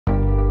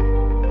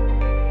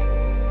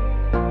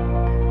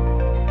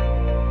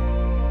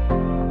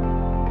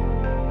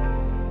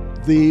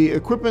The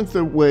equipment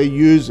that we're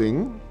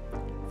using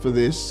for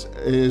this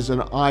is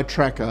an eye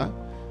tracker,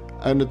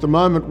 and at the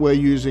moment we're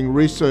using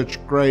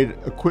research grade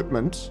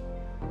equipment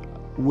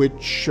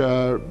which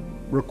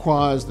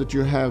requires that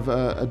you have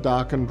a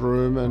darkened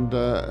room and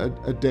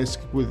a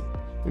desk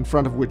in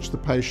front of which the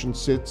patient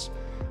sits,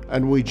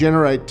 and we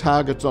generate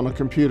targets on a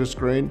computer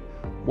screen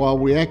while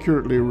we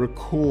accurately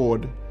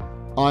record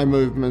eye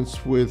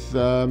movements with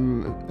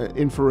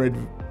infrared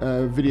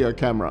video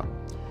camera.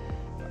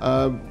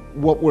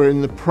 What we're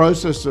in the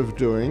process of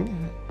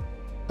doing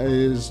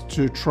is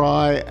to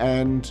try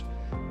and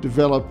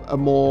develop a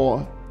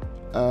more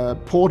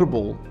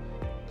portable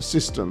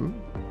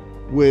system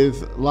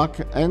with luck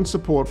and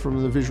support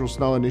from the Visual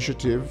Snow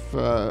Initiative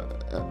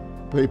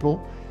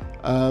people.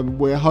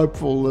 We're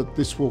hopeful that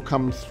this will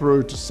come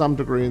through to some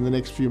degree in the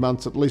next few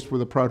months, at least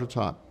with a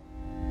prototype.